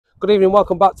Good evening,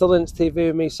 welcome back to Linnets TV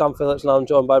with me, Sam Phillips, and I'm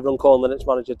joined by Runcorn Linnets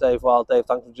manager Dave Wild. Dave,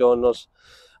 thanks for joining us.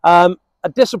 A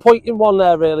disappointing one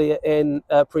there really in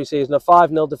pre-season, a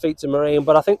 5-0 defeat to Marine,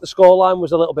 but I think the scoreline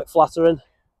was a little bit flattering.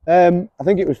 I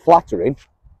think it was flattering,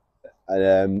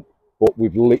 but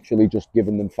we've literally just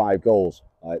given them 5 goals.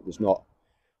 There's no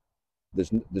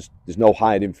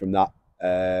hiding from that.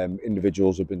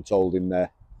 Individuals have been told in their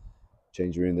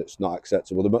changing room that's not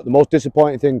acceptable. The most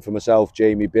disappointing thing for myself,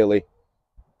 Jamie, Billy,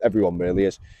 everyone really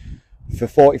is, for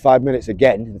 45 minutes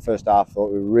again in the first half, I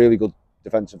thought we were really good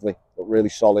defensively, looked really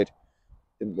solid,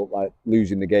 didn't look like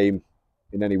losing the game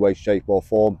in any way, shape or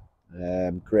form.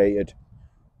 Created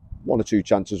 1 or 2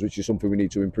 chances, which is something we need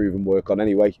to improve and work on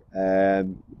anyway.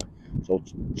 So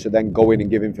to then go in and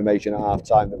give information at half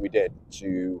time that we did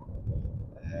to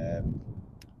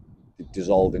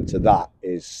dissolve into that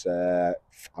is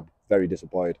I'm very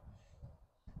disappointed.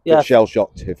 Yeah, shell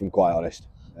shocked if I'm quite honest.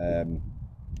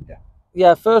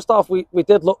 Yeah, first half we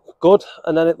did look good,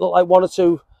 and then it looked like 1 or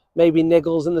 2 maybe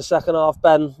niggles in the second half.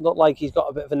 Ben looked like he's got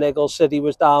a bit of a niggle. City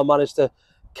was down, managed to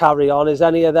carry on. Is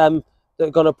any of them that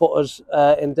are going to put us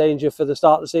in danger for the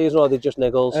start of the season, or are they just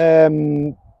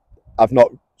niggles? I've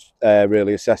not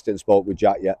really assessed it and spoke with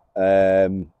Jack yet. I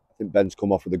think Ben's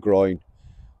come off with a groin.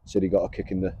 City got a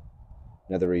kick in the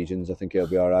nether regions. I think he'll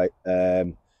be all right.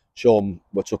 Sean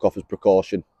were took off as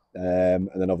precaution, and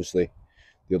then obviously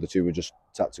the other 2 were just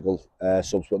tactical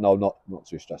subs. But no, not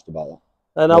too stressed about that.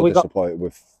 And I'm disappointed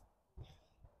with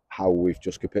how we've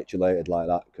just capitulated like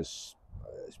that, because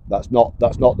that's not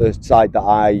the side that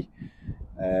I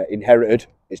inherited.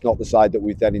 It's not the side that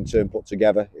we've then in turn put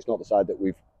together. It's not the side that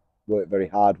we've worked very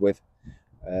hard with.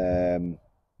 And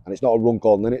it's not a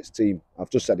Runcorn Linnets team. I've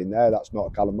just said in there, that's not a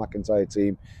Callum McIntyre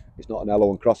team. It's not an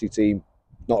Ello and Crossy team.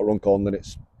 Not a Runcorn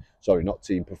Linnets, sorry, not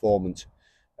team performance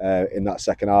in that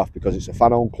second half, because it's a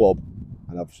fan-owned club.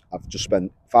 And I've just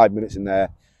spent 5 minutes in there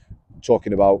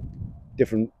talking about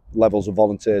different levels of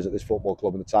volunteers at this football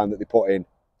club and the time that they put in,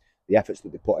 the efforts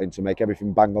that they put in to make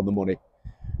everything bang on the money.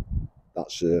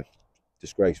 That's a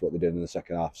disgrace what they did in the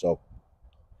second half. So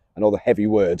I know the heavy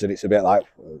words, and it's a bit like,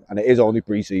 and it is only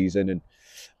pre-season, and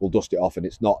we'll dust it off. And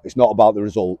it's not about the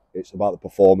result; it's about the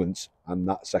performance. And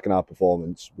that second half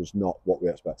performance was not what we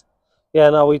expected. Yeah,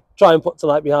 no, we try and put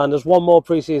tonight behind us. 1 more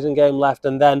pre-season game left,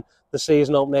 and then the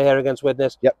season opener here against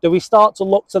Widnes. Yep. Do we start to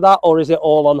look to that, or is it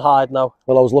all on hide now?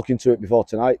 Well, I was looking to it before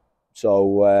tonight,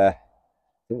 so I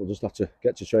think we'll just have to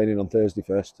get to training on Thursday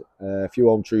first. A few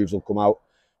home truths will come out.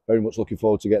 Very much looking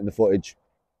forward to getting the footage.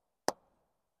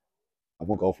 I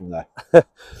won't go from there.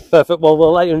 Perfect. Well,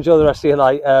 we'll let you enjoy the rest of your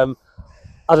night.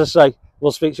 As I say,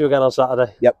 we'll speak to you again on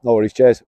Saturday. Yep, no worries. Cheers.